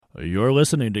You're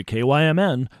listening to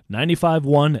KYMN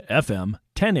 95.1 FM,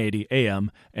 1080 AM,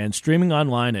 and streaming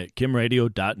online at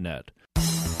kimradio.net.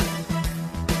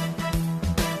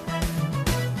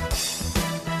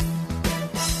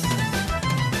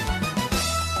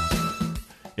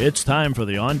 It's time for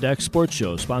the On Deck Sports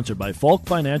Show, sponsored by Falck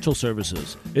Financial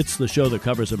Services. It's the show that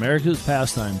covers America's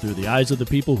pastime through the eyes of the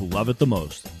people who love it the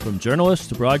most. From journalists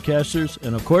to broadcasters,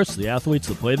 and of course the athletes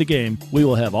that play the game, we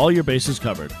will have all your bases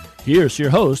covered. Here's your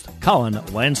host, Colin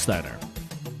Landsteiner.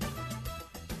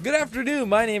 Good afternoon,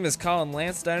 my name is Colin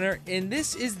Landsteiner, and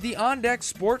this is the On Deck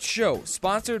Sports Show,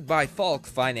 sponsored by Falck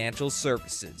Financial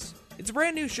Services. It's a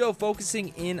brand new show focusing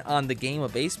in on the game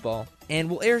of baseball, and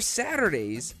will air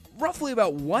Saturdays, roughly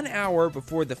about 1 hour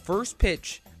before the first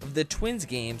pitch of the Twins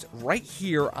games right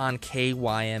here on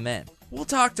KYMN. We'll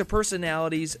talk to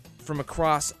personalities from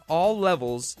across all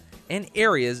levels and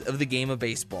areas of the game of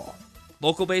baseball.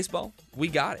 Local baseball, we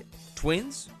got it.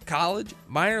 Twins, college,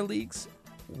 minor leagues,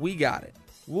 we got it.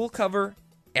 We'll cover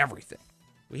everything.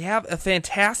 We have a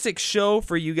fantastic show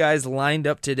for you guys lined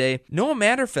up today. Noah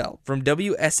Manderfeld from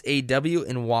WSAW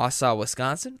in Wausau,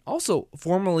 Wisconsin, also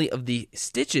formerly of the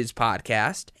Stitches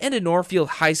podcast, and a Northfield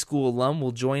High School alum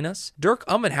will join us. Dirk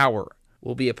Umbanhowar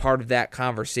will be a part of that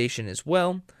conversation as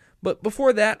well. But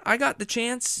before that, I got the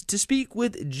chance to speak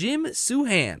with Jim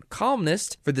Souhan,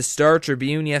 columnist for the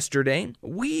StarTribune yesterday.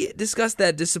 We discussed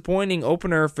that disappointing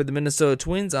opener for the Minnesota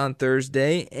Twins on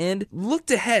Thursday and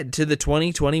looked ahead to the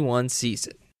 2021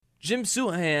 season. Jim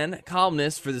Souhan,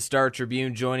 columnist for the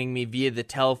StarTribune, joining me via the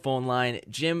telephone line.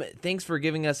 Jim, thanks for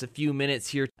giving us a few minutes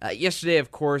here. Yesterday,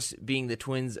 of course, being the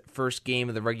Twins' first game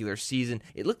of the regular season,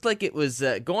 it looked like it was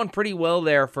going pretty well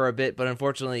there for a bit, but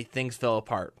unfortunately, things fell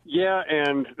apart. Yeah,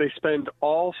 and they spend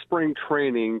all spring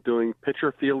training doing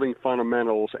pitcher fielding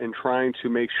fundamentals and trying to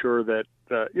make sure that,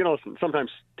 sometimes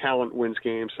talent wins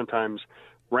games, sometimes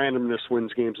randomness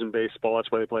wins games in baseball.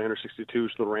 That's why they play 162,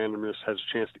 so the randomness has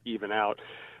a chance to even out.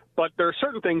 But there are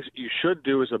certain things you should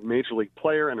do as a major league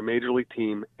player and a major league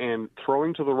team, and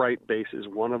throwing to the right base is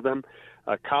one of them.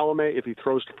 Colin, if he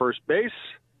throws to first base,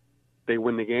 they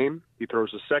win the game. He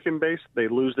throws to second base, they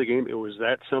lose the game. It was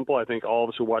that simple. I think all of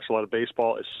us who watch a lot of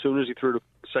baseball, as soon as he threw to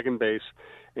second base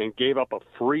and gave up a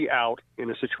free out in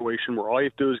a situation where all you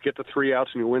have to do is get the 3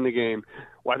 outs and you win the game,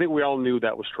 well, I think we all knew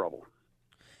that was trouble.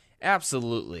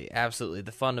 Absolutely.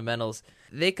 The fundamentals,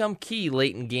 they come key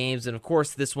late in games, and of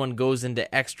course this one goes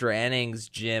into extra innings,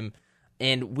 Jim.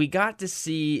 And we got to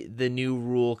see the new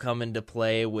rule come into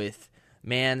play with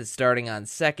man starting on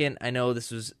second. I know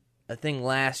this was a thing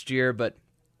last year, but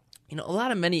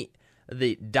many of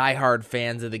the diehard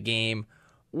fans of the game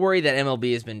worry that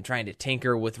MLB has been trying to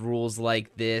tinker with rules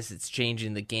like this. It's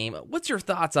changing the game. What's your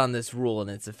thoughts on this rule and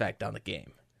its effect on the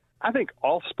game? I think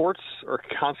all sports are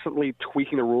constantly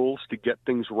tweaking the rules to get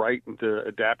things right and to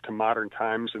adapt to modern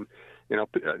times. And,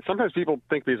 sometimes people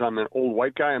think because I'm an old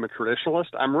white guy, I'm a traditionalist.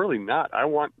 I'm really not. I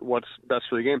want what's best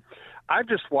for the game. I've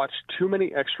just watched too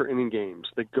many extra inning games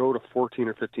that go to 14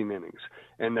 or 15 innings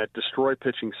and that destroy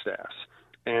pitching staffs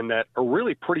and that are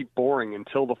really pretty boring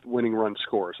until the winning run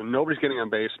scores. And nobody's getting on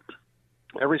base.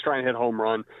 Everybody's trying to hit home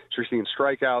run. So you're seeing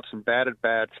strikeouts and bad at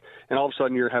bats. And all of a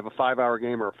sudden you have a 5-hour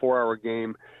game or a 4-hour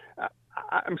game.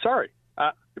 I'm sorry.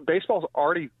 The games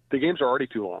are already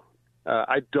too long.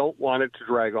 I don't want it to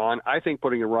drag on. I think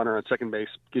putting a runner on second base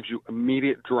gives you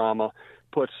immediate drama,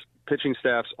 puts pitching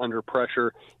staffs under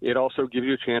pressure. It also gives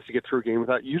you a chance to get through a game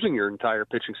without using your entire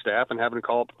pitching staff and having to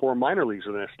call up 4 minor leagues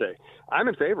the next day. I'm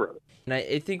in favor of it. And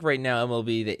I think right now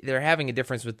MLB, they're having a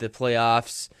difference with the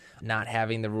playoffs, not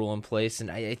having the rule in place,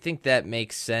 and I think that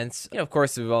makes sense. Of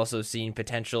course, we've also seen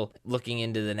potential looking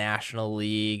into the National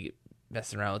League,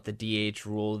 messing around with the DH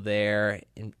rule there,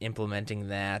 implementing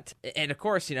that. And of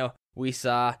course, we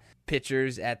saw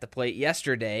pitchers at the plate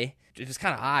yesterday. It was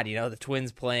kind of odd, the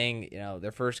Twins playing,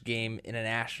 their first game in a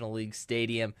National League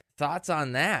stadium. Thoughts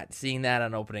on that, seeing that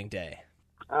on opening day?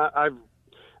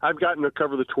 I've gotten to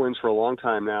cover the Twins for a long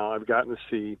time now. I've gotten to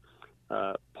see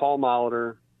Paul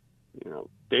Molitor,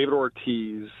 David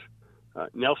Ortiz,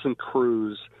 Nelson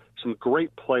Cruz, some great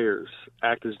players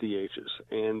act as DHs,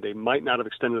 and they might not have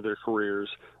extended their careers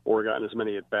or gotten as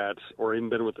many at-bats or even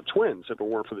been with the Twins if it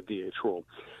weren't for the DH rule.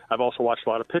 I've also watched a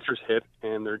lot of pitchers hit,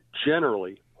 and they're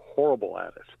generally horrible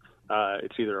at it.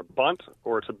 It's either a bunt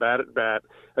or it's a bad at-bat.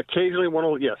 Occasionally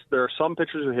there are some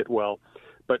pitchers who hit well,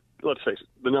 but let's face it,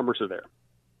 the numbers are there.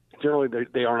 Generally,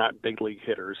 they are not big league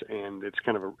hitters, and it's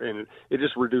it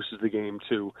just reduces the game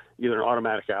to either an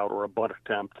automatic out or a bunt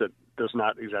attempt that does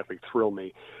not exactly thrill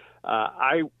me.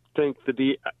 I think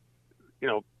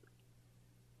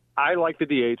I like the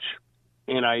DH,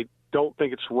 and I don't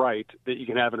think it's right that you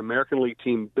can have an American League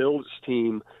team build its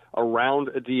team around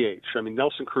a DH. I mean,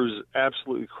 Nelson Cruz is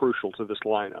absolutely crucial to this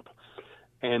lineup,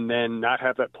 and then not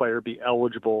have that player be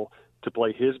eligible to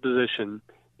play his position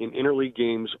in interleague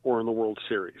games or in the World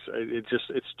Series.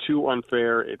 It's too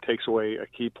unfair. It takes away a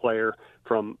key player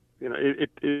from,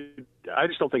 I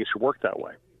just don't think it should work that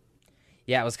way.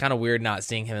 Yeah, it was kind of weird not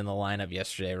seeing him in the lineup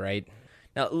yesterday, right?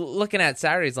 Now, looking at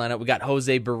Saturday's lineup, we got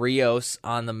Jose Barrios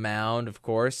on the mound, of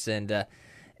course, and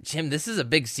Jim, this is a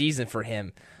big season for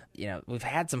him. We've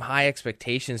had some high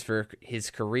expectations for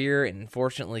his career, and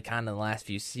unfortunately, kind of the last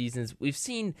few seasons, we've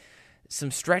seen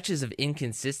some stretches of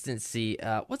inconsistency.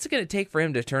 What's it going to take for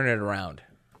him to turn it around?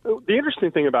 The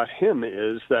interesting thing about him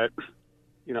is that,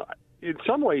 in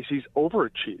some ways he's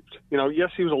overachieved.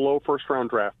 Yes, he was a low first-round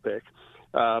draft pick,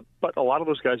 but a lot of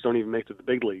those guys don't even make it to the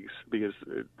big leagues because,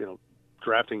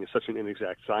 drafting is such an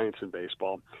inexact science in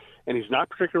baseball. And he's not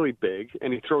particularly big,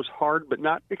 and he throws hard, but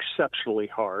not exceptionally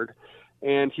hard.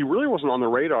 And he really wasn't on the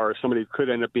radar as somebody who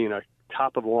could end up being a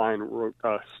top-of-the-line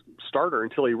starter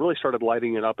until he really started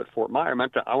lighting it up at Fort Myers.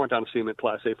 I went down to see him at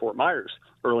Class A Fort Myers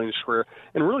early in his career,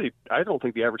 and really, I don't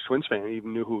think the average Twins fan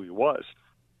even knew who he was.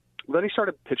 Then he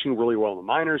started pitching really well in the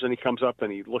minors, and he comes up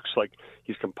and he looks like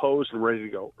he's composed and ready to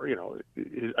go.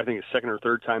 I think his second or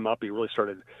third time up, he really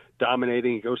started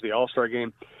dominating. He goes to the All-Star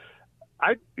game.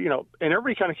 And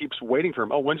everybody kind of keeps waiting for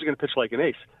him. Oh, when's he going to pitch like an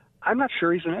ace? I'm not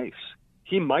sure he's an ace.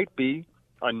 He might be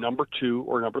a number 2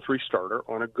 or number 3 starter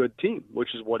on a good team,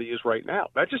 which is what he is right now.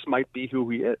 That just might be who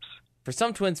he is. For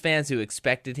some Twins fans who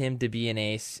expected him to be an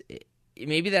ace,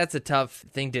 maybe that's a tough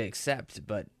thing to accept,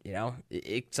 but,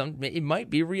 it might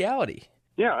be reality.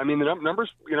 Yeah, I mean, the numbers,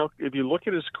 if you look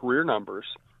at his career numbers,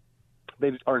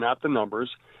 they are not the numbers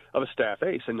of a staff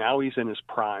ace, and now he's in his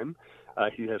prime.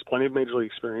 He has plenty of major league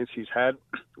experience. He's had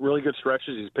really good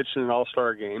stretches. He's pitched in an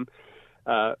all-star game.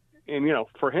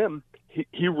 For him,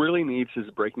 he really needs his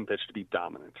breaking pitch to be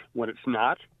dominant. When it's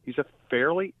not, he's a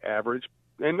fairly average,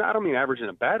 and I don't mean average in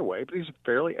a bad way, but he's a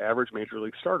fairly average major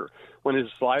league starter. When his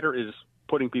slider is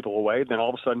putting people away, then all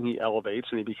of a sudden he elevates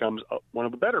and he becomes one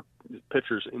of the better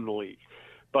pitchers in the league.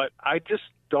 But I just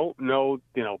don't know,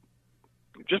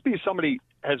 just because somebody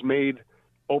has made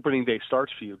opening day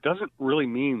starts for you doesn't really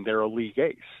mean they're a league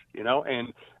ace, and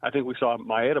I think we saw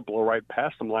Maeda blow right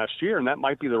past them last year, and that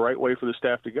might be the right way for the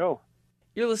staff to go.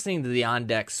 You're listening to the On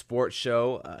Deck Sports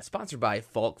Show, sponsored by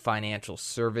Falck Financial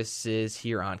Services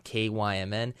here on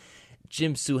KYMN.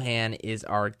 Jim Souhan is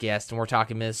our guest, and we're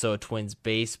talking Minnesota Twins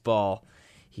baseball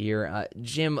here.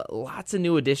 Jim, lots of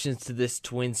new additions to this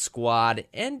Twins squad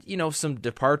and, some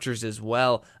departures as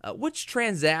well. Which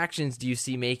transactions do you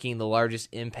see making the largest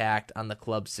impact on the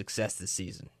club's success this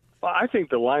season? Well, I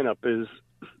think the lineup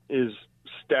is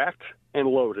stacked and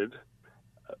loaded,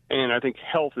 and I think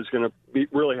health is going to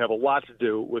really have a lot to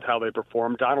do with how they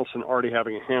perform. Donaldson already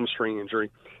having a hamstring injury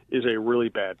is a really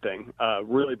bad thing,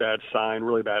 really bad sign,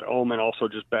 really bad omen, also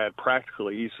just bad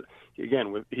practically.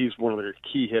 He's one of their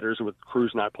key hitters, and with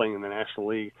Cruz not playing in the National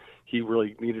League, he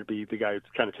really needed to be the guy who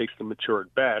kind of takes the matured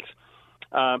bats.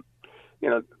 The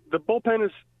bullpen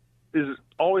is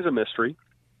always a mystery.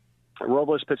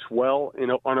 Robles pitched well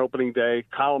on opening day.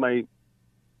 Colin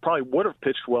probably would have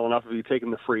pitched well enough if he'd taken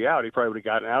the free out. He probably would have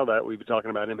gotten out of that. We'd be talking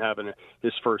about him having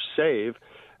his first save.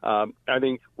 I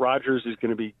think Rogers is going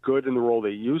to be good in the role they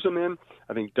use him in.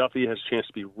 I think Duffy has a chance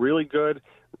to be really good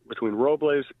between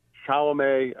Robles,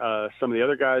 Colomé, some of the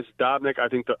other guys, Dobnik. I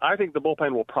think the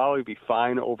bullpen will probably be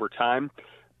fine over time,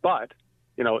 but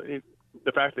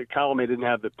the fact that Colomé didn't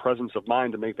have the presence of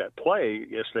mind to make that play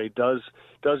yesterday does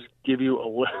give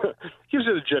you gives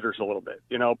you the jitters a little bit.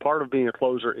 Part of being a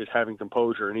closer is having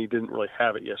composure, and he didn't really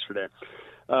have it yesterday.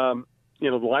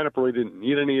 The lineup really didn't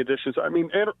need any additions. I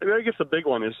mean, I guess the big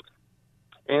one is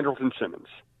Andrelton Simmons.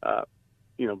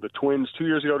 The Twins 2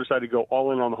 years ago decided to go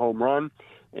all in on the home run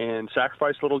and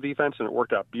sacrifice a little defense, and it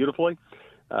worked out beautifully.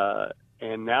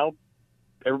 And now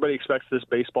everybody expects this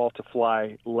baseball to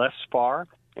fly less far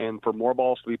and for more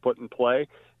balls to be put in play,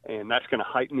 and that's going to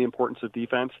heighten the importance of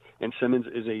defense. And Simmons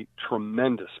is a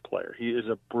tremendous player. He is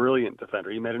a brilliant defender.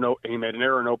 He made an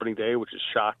error on opening day, which is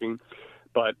shocking,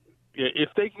 but if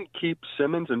they can keep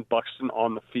Simmons and Buxton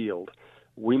on the field,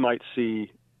 we might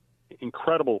see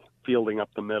incredible fielding up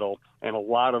the middle and a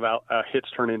lot of hits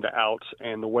turn into outs.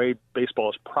 And the way baseball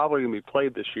is probably going to be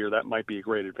played this year, that might be a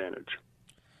great advantage.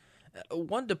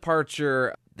 One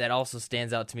departure that also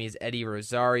stands out to me is Eddie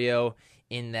Rosario,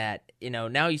 in that,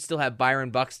 now you still have Byron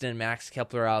Buxton and Max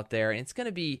Kepler out there, and it's going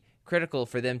to be critical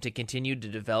for them to continue to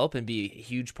develop and be a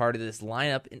huge part of this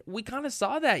lineup. And we kind of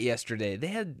saw that yesterday. They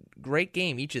had a great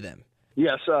game, each of them.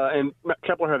 Yes, and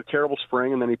Kepler had a terrible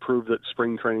spring, and then he proved that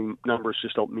spring training numbers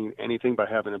just don't mean anything by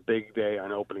having a big day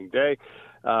on opening day.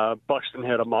 Buxton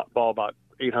had a ball about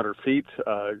 800 feet,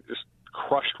 just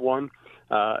crushed one.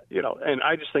 And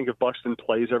I just think if Buxton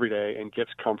plays every day and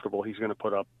gets comfortable, he's going to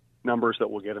put up numbers that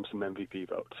will get him some MVP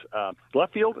votes.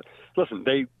 Left field, listen,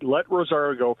 they let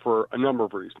Rosario go for a number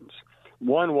of reasons.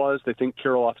 One was they think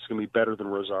Kirilloff is going to be better than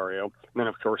Rosario. And then,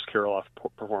 of course, Kirilloff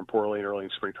performed poorly early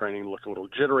in spring training, looked a little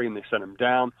jittery, and they sent him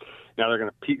down. Now they're going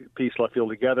to piece left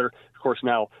field together. Of course,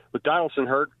 now with Donaldson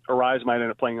hurt, Arise might end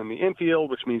up playing on the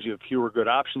infield, which means you have fewer good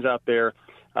options out there.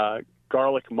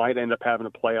 Garlick might end up having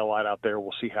to play a lot out there.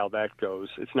 We'll see how that goes.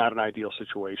 It's not an ideal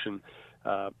situation,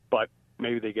 but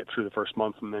maybe they get through the first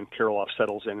month and then Kirilloff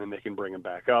settles in and they can bring him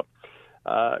back up.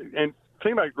 And the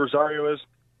thing about Rosario is,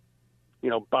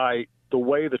 by the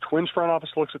way the Twins front office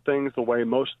looks at things, the way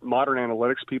most modern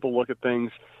analytics people look at things,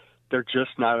 they're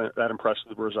just not that impressed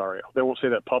with Rosario. They won't say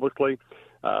that publicly.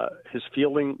 His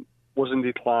fielding was in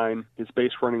decline. His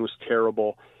base running was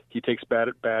terrible. He takes bad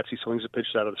at bats. He swings the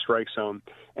pitches out of the strike zone.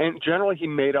 And generally, he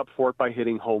made up for it by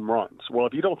hitting home runs. Well,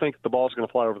 if you don't think the ball's going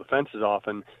to fly over the fence as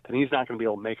often, then he's not going to be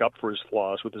able to make up for his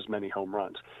flaws with as many home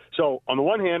runs. So, on the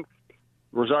one hand,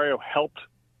 Rosario helped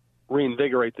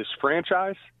reinvigorate this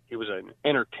franchise. He was an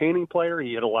entertaining player.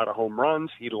 He hit a lot of home runs.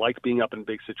 He liked being up in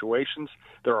big situations.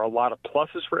 There are a lot of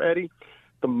pluses for Eddie.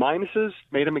 The minuses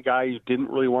made him a guy you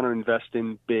didn't really want to invest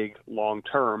in big long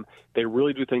term. They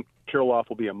really do think Kirilloff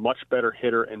will be a much better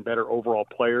hitter and better overall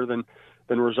player than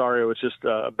Rosario. It's just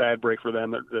a bad break for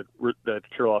them that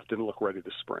Kirilloff didn't look ready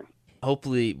this spring.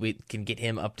 Hopefully we can get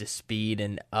him up to speed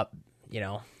and up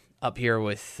here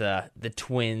with the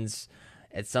Twins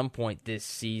at some point this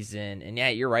season. And yeah,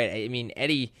 you're right. I mean,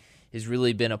 Eddie has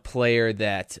really been a player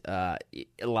that a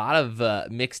lot of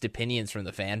mixed opinions from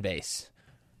the fan base.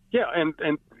 Yeah,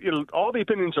 and all the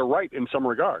opinions are right in some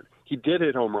regard. He did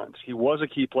hit home runs. He was a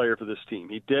key player for this team.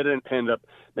 He did end up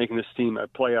making this team a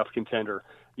playoff contender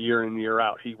year in, year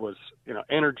out. He was,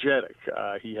 energetic.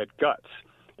 He had guts.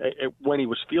 When he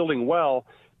was fielding well,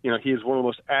 he is one of the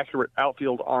most accurate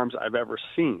outfield arms I've ever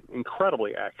seen.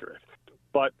 Incredibly accurate.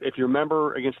 But if you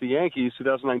remember against the Yankees,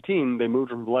 2019, they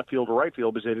moved him from left field to right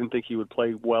field because they didn't think he would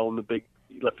play well in the big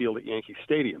left field at Yankee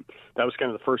Stadium. That was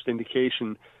kind of the first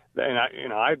indication.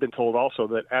 And I've been told also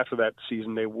that after that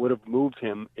season they would have moved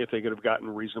him if they could have gotten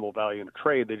reasonable value in a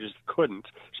trade. They just couldn't,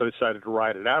 so they decided to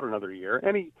ride it out another year.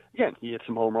 And he hit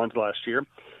some home runs last year.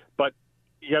 But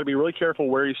you got to be really careful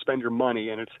where you spend your money.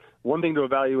 And it's one thing to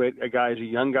evaluate a guy as a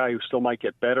young guy who still might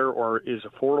get better or is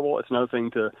affordable. It's another thing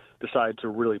to decide to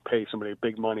really pay somebody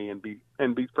big money and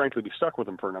frankly be stuck with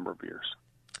them for a number of years.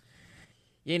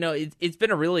 It's been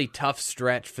a really tough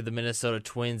stretch for the Minnesota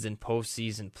Twins in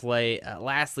postseason play.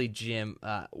 Lastly, Jim,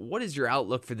 what is your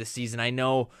outlook for the season? I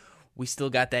know we still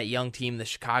got that young team, the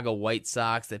Chicago White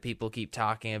Sox, that people keep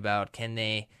talking about. Can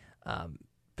they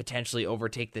potentially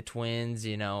overtake the Twins?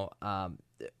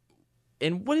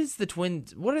 And what is the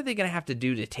Twins? What are they going to have to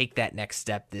do to take that next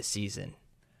step this season?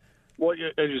 Well,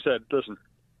 as you said, listen,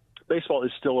 baseball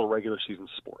is still a regular season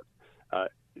sport.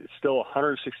 It's still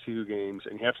 162 games,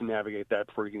 and you have to navigate that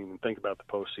before you can even think about the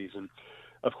postseason.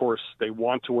 Of course, they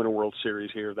want to win a World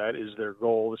Series here. That is their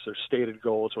goal. It's their stated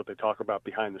goal. It's what they talk about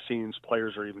behind the scenes.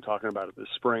 Players are even talking about it this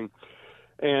spring.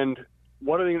 And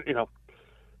what are they,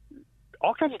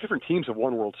 all kinds of different teams have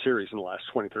won World Series in the last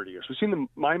 20, 30 years. We've seen the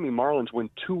Miami Marlins win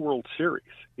 2 World Series,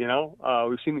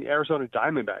 We've seen the Arizona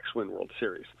Diamondbacks win World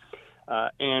Series.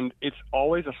 And it's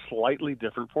always a slightly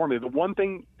different formula. The one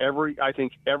thing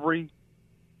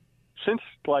since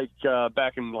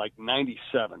back in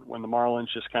 97 when the Marlins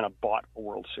just kind of bought a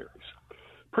World Series,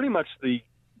 pretty much the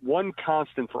one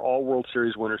constant for all World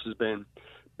Series winners has been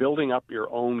building up your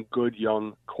own good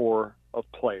young core of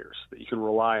players that you can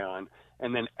rely on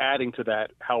and then adding to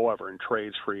that, however, in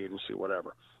trades, free agency,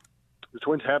 whatever. The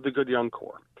Twins have the good young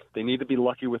core. They need to be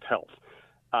lucky with health.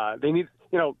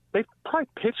 They've probably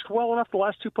pitched well enough the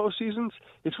last 2 postseasons.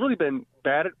 It's really been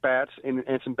bad at bats and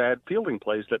some bad fielding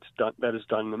plays that has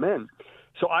done them in.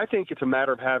 So I think it's a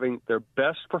matter of having their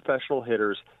best professional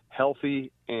hitters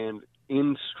healthy and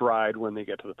in stride when they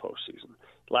get to the postseason.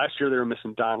 Last year they were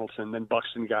missing Donaldson, then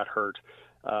Buxton got hurt.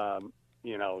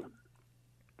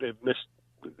 They've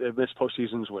missed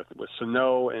postseasons with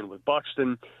Sano and with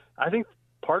Buxton. I think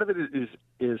part of it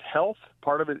is health.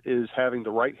 Part of it is having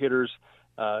the right hitters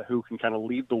who can kind of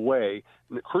lead the way.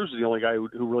 And Cruz is the only guy who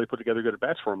really put together good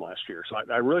at-bats for him last year. So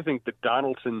I really think that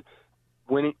Donaldson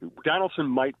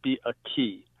might be a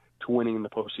key to winning in the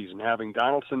postseason, having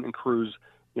Donaldson and Cruz,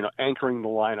 anchoring the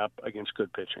lineup against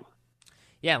good pitching.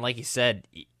 Yeah, and like you said,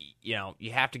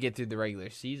 you have to get through the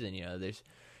regular season.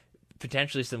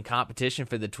 potentially some competition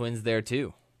for the Twins there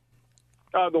too.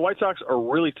 The White Sox are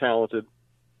really talented.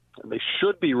 They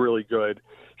should be really good.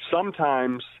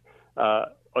 Sometimes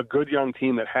a good young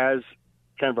team that has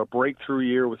kind of a breakthrough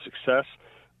year with success,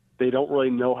 they don't really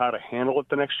know how to handle it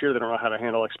the next year. They don't know how to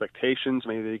handle expectations.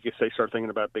 Maybe they start thinking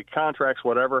about big contracts,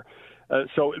 whatever.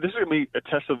 So this is going to be a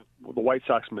test of the White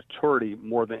Sox maturity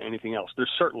more than anything else. There's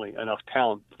certainly enough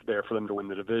talent there for them to win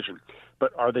the division.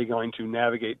 But are they going to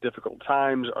navigate difficult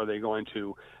times? Are they going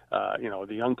to, the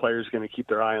young players going to keep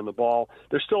their eye on the ball?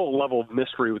 There's still a level of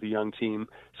mystery with the young team.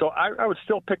 So I would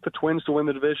still pick the Twins to win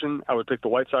the division. I would pick the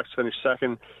White Sox to finish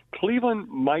second. Cleveland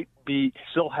might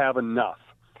still have enough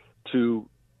to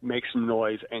make some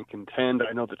noise and contend.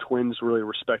 I know the Twins really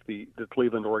respect the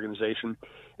Cleveland organization.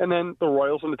 And then the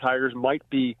Royals and the Tigers might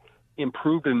be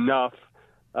improved enough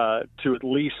to at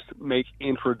least make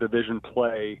intra-division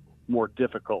play more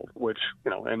difficult, which,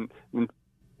 and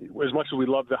as much as we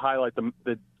love to highlight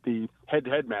the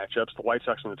head-to-head matchups, the White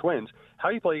Sox and the Twins, how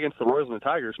you play against the Royals and the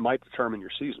Tigers might determine your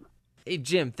season. Hey,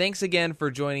 Jim, thanks again for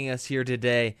joining us here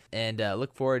today, and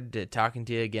look forward to talking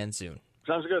to you again soon.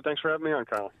 Sounds good. Thanks for having me on,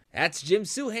 Colin. That's Jim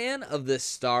Souhan of the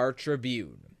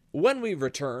Star-Tribune. When we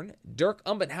return, Dirk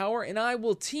Umbanhowar and I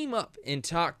will team up and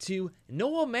talk to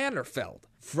Noah Manderfeld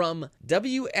from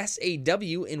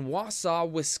WSAW in Wausau,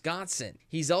 Wisconsin.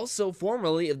 He's also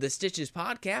formerly of the Stitches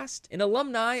podcast, an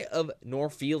alumni of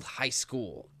Northfield High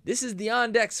School. This is the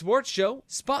On Deck Sports Show,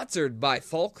 sponsored by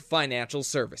Falck Financial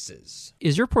Services.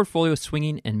 Is your portfolio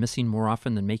swinging and missing more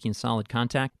often than making solid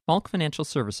contact? Falck Financial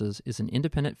Services is an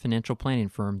independent financial planning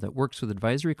firm that works with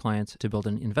advisory clients to build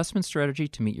an investment strategy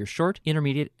to meet your short,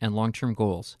 intermediate, and long-term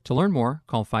goals. To learn more,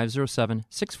 call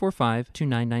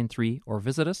 507-645-2993 or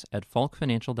visit us at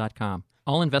falckfinancial.com.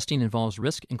 All investing involves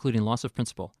risk, including loss of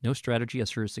principal. No strategy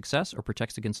assures success or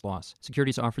protects against loss.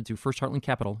 Securities offered through First Heartland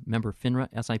Capital, member FINRA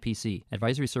SIPC.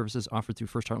 Advisory services offered through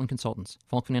First Heartland Consultants.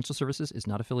 Falck Financial Services is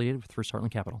not affiliated with First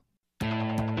Heartland Capital.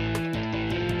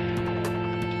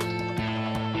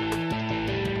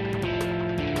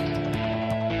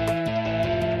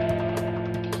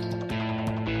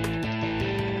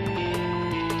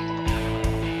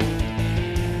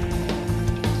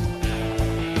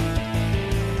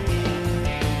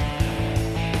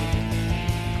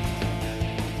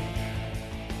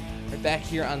 Back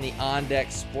here on the On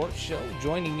Deck Sports Show.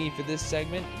 Joining me for this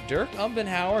segment, Dirk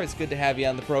Umbanhowar. It's good to have you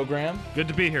on the program. Good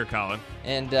to be here, Colin.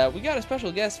 And we got a special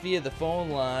guest via the phone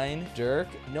line, Dirk.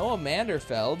 Noah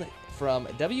Manderfeld from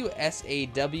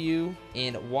WSAW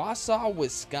in Wausau,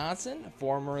 Wisconsin,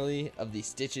 formerly of the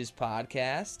Stitches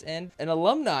podcast, and an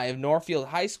alumni of Northfield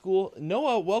High School.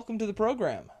 Noah, welcome to the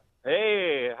program.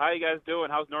 Hey, how you guys doing?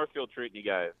 How's Northfield treating you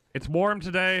guys? It's warm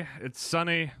today. It's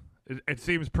sunny. It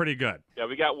seems pretty good. Yeah,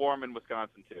 we got warm in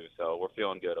Wisconsin, too, so we're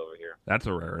feeling good over here. That's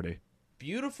a rarity.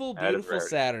 Beautiful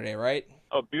Saturday, right?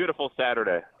 Oh, beautiful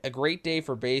Saturday. A great day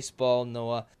for baseball,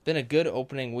 Noah. Been a good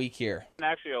opening week here.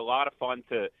 Actually, a lot of fun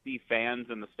to see fans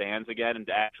in the stands again and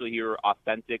to actually hear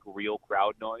authentic, real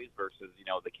crowd noise versus,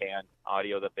 the canned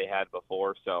audio that they had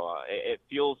before. So it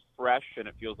feels fresh and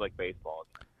it feels like baseball.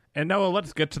 And Noah,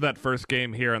 let's get to that first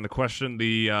game here on the question.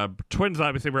 The Twins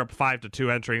obviously were up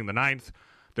 5-2 entering the ninth.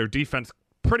 Their defense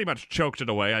pretty much choked it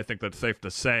away. I think that's safe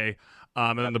to say.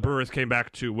 And then the Brewers came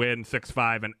back to win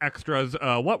 6-5 in extras.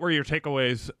 What were your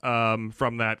takeaways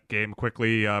from that game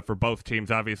quickly for both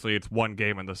teams? Obviously, it's one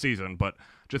game in the season, but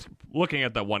just looking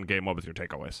at that one game, what was your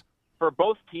takeaways? For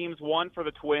both teams, one for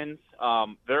the Twins,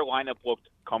 their lineup looked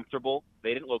comfortable.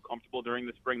 They didn't look comfortable during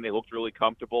the spring. They looked really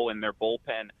comfortable, and their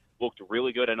bullpen looked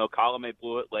really good. I know Colin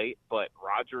blew it late, but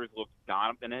Rogers looked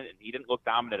dominant, and he didn't look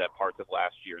dominant at parts of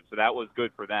last year, so that was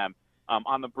good for them.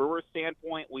 On the Brewers'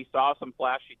 standpoint, we saw some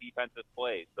flashy defensive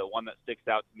plays. The one that sticks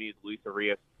out to me is Luis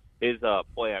Arias, his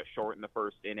play at short in the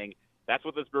first inning. That's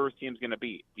what this Brewers team is going to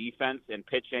be, defense and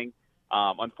pitching.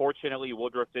 Unfortunately,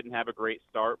 Woodruff didn't have a great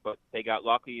start, but they got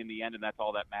lucky in the end, and that's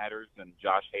all that matters. And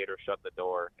Josh Hader shut the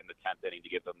door in the 10th inning to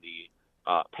give them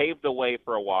pave the way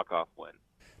for a walk-off win.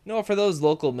 No, for those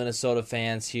local Minnesota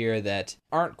fans here that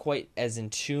aren't quite as in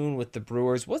tune with the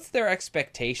Brewers, what's their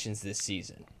expectations this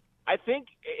season? I think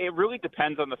it really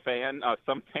depends on the fan.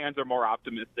 Some fans are more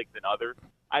optimistic than others.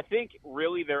 I think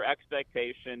really their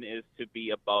expectation is to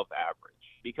be above average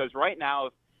because right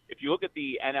now, if you look at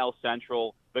the NL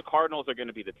Central, the Cardinals are going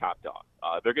to be the top dog.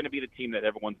 They're going to be the team that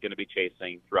everyone's going to be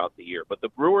chasing throughout the year. But the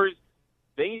Brewers,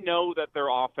 they know that their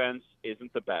offense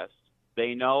isn't the best.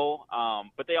 They know,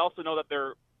 but they also know that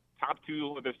their top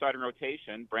two of their starting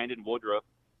rotation, Brandon Woodruff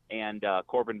and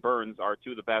Corbin Burns, are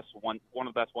two of the best one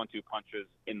of the best 1-2 punches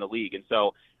in the league. And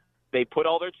so they put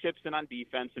all their chips in on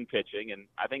defense and pitching, and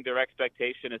I think their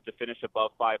expectation is to finish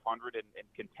above 500 and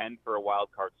contend for a wild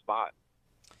card spot.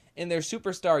 And their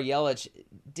superstar Yelich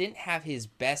didn't have his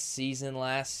best season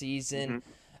last season.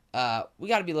 We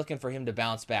got to be looking for him to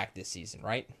bounce back this season,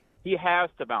 right? He has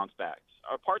to bounce back.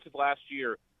 Parts of last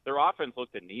year, their offense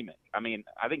looked anemic. I mean,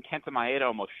 I think Kenta Maeda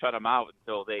almost shut him out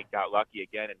until they got lucky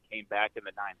again and came back in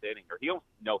the ninth inning. Or he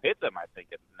no-hit them, I think,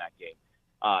 in that game.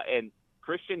 And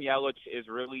Christian Yelich is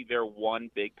really their one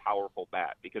big, powerful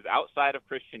bat. Because outside of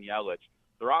Christian Yelich,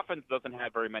 their offense doesn't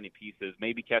have very many pieces.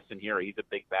 Maybe Keston Hiura, he's a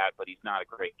big bat, but he's not a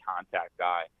great contact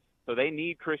guy. So they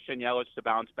need Christian Yelich to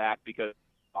bounce back because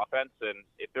of offense. And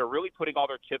if they're really putting all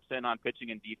their chips in on pitching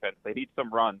and defense, they need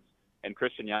some runs. And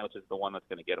Christian Yelich is the one that's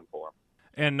going to get them for them.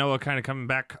 And Noah, kind of coming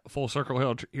back full circle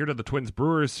here to the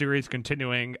Twins-Brewers series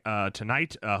continuing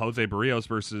tonight. Jose Barrios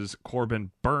versus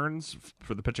Corbin Burns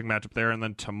for the pitching matchup there. And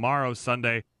then tomorrow,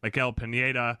 Sunday, Miguel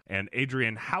Pineda and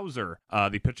Adrian Hauser,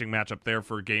 the pitching matchup there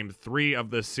for Game 3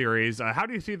 of this series. How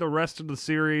do you see the rest of the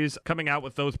series coming out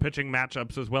with those pitching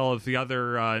matchups as well as the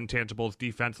other intangibles,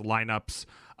 defense lineups,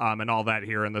 and all that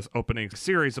here in this opening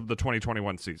series of the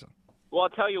 2021 season? Well, I'll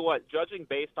tell you what, judging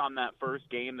based on that first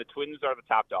game, the Twins are the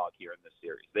top dog here in this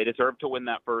series. They deserve to win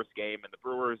that first game, and the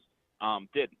Brewers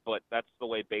didn't, but that's the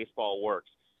way baseball works.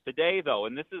 Today, though,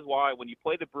 and this is why when you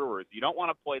play the Brewers, you don't want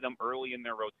to play them early in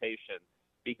their rotation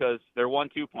because they're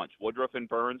 1-2 punch. Woodruff and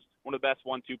Burns, one of the best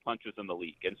 1-2 punches in the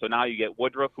league. And so now you get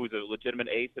Woodruff, who's a legitimate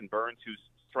ace, and Burns, who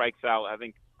strikes out, I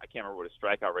can't remember what his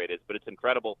strikeout rate is, but it's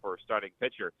incredible for a starting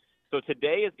pitcher. So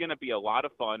today is going to be a lot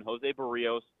of fun. Jose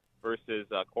Barrios versus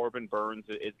Corbin Burns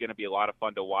is going to be a lot of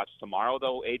fun to watch. Tomorrow,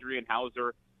 though, Adrian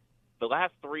Hauser, the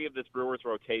last three of this Brewers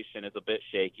rotation is a bit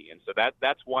shaky. And so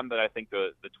that's one that I think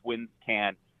the Twins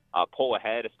can pull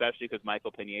ahead, especially because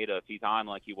Michael Pineda, if he's on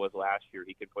like he was last year,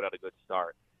 he can put out a good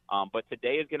start. But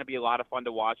today is going to be a lot of fun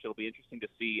to watch. It'll be interesting to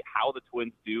see how the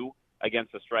Twins do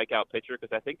against a strikeout pitcher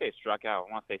because I think they struck out,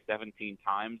 I want to say 17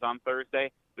 times on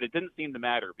Thursday, but it didn't seem to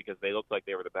matter because they looked like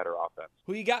they were the better offense.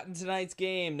 Who you got in tonight's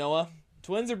game, Noah?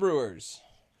 Twins or Brewers?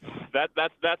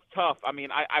 That's tough. I mean,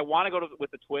 I want to go with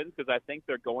the Twins because I think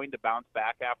they're going to bounce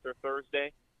back after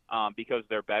Thursday because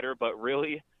they're better. But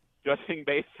really, judging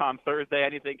based on Thursday,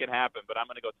 anything can happen. But I'm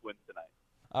going to go Twins tonight.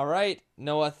 All right,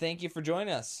 Noah, thank you for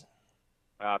joining us.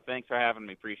 Thanks for having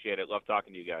me. Appreciate it. Love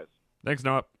talking to you guys. Thanks,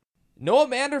 Noah. Noah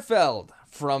Manderfeld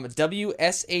from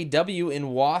WSAW in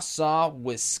Wausau,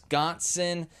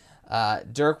 Wisconsin.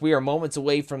 Dirk, we are moments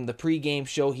away from the pregame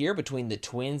show here between the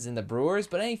Twins and the Brewers,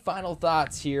 but any final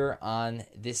thoughts here on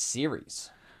this series?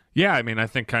 Yeah, I mean, I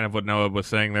think kind of what Noah was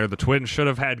saying there. The Twins should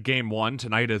have had Game 1.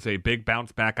 Tonight is a big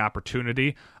bounce-back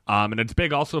opportunity, and it's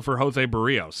big also for Jose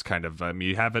Barrios, kind of.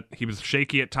 You have it. He was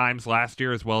shaky at times last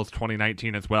year as well as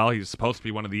 2019 as well. He's supposed to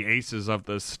be one of the aces of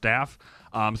the staff,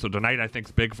 so tonight I think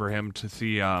is big for him to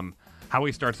see how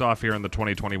he starts off here in the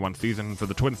 2021 season, for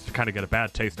the Twins to kind of get a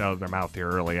bad taste out of their mouth here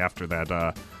early after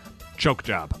that choke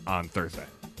job on Thursday.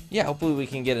 Yeah, hopefully we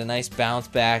can get a nice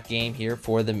bounce-back game here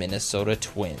for the Minnesota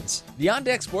Twins. The On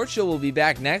Deck Sports Show will be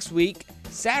back next week,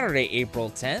 Saturday, April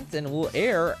 10th, and will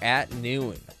air at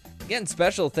noon. Again,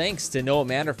 special thanks to Noah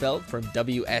Manderfeld from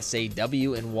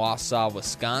WSAW in Wausau,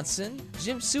 Wisconsin,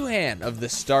 Jim Souhan of the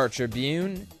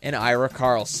StarTribune, and Ira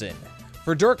Carlson.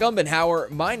 For Dirk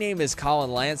Umbanhowar, my name is Colin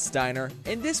Landsteiner,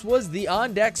 and this was the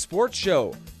On Deck Sports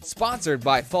Show, sponsored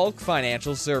by Falck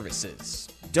Financial Services.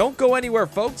 Don't go anywhere,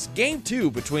 folks. Game 2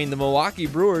 between the Milwaukee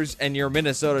Brewers and your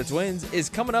Minnesota Twins is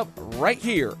coming up right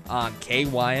here on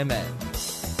KYMN.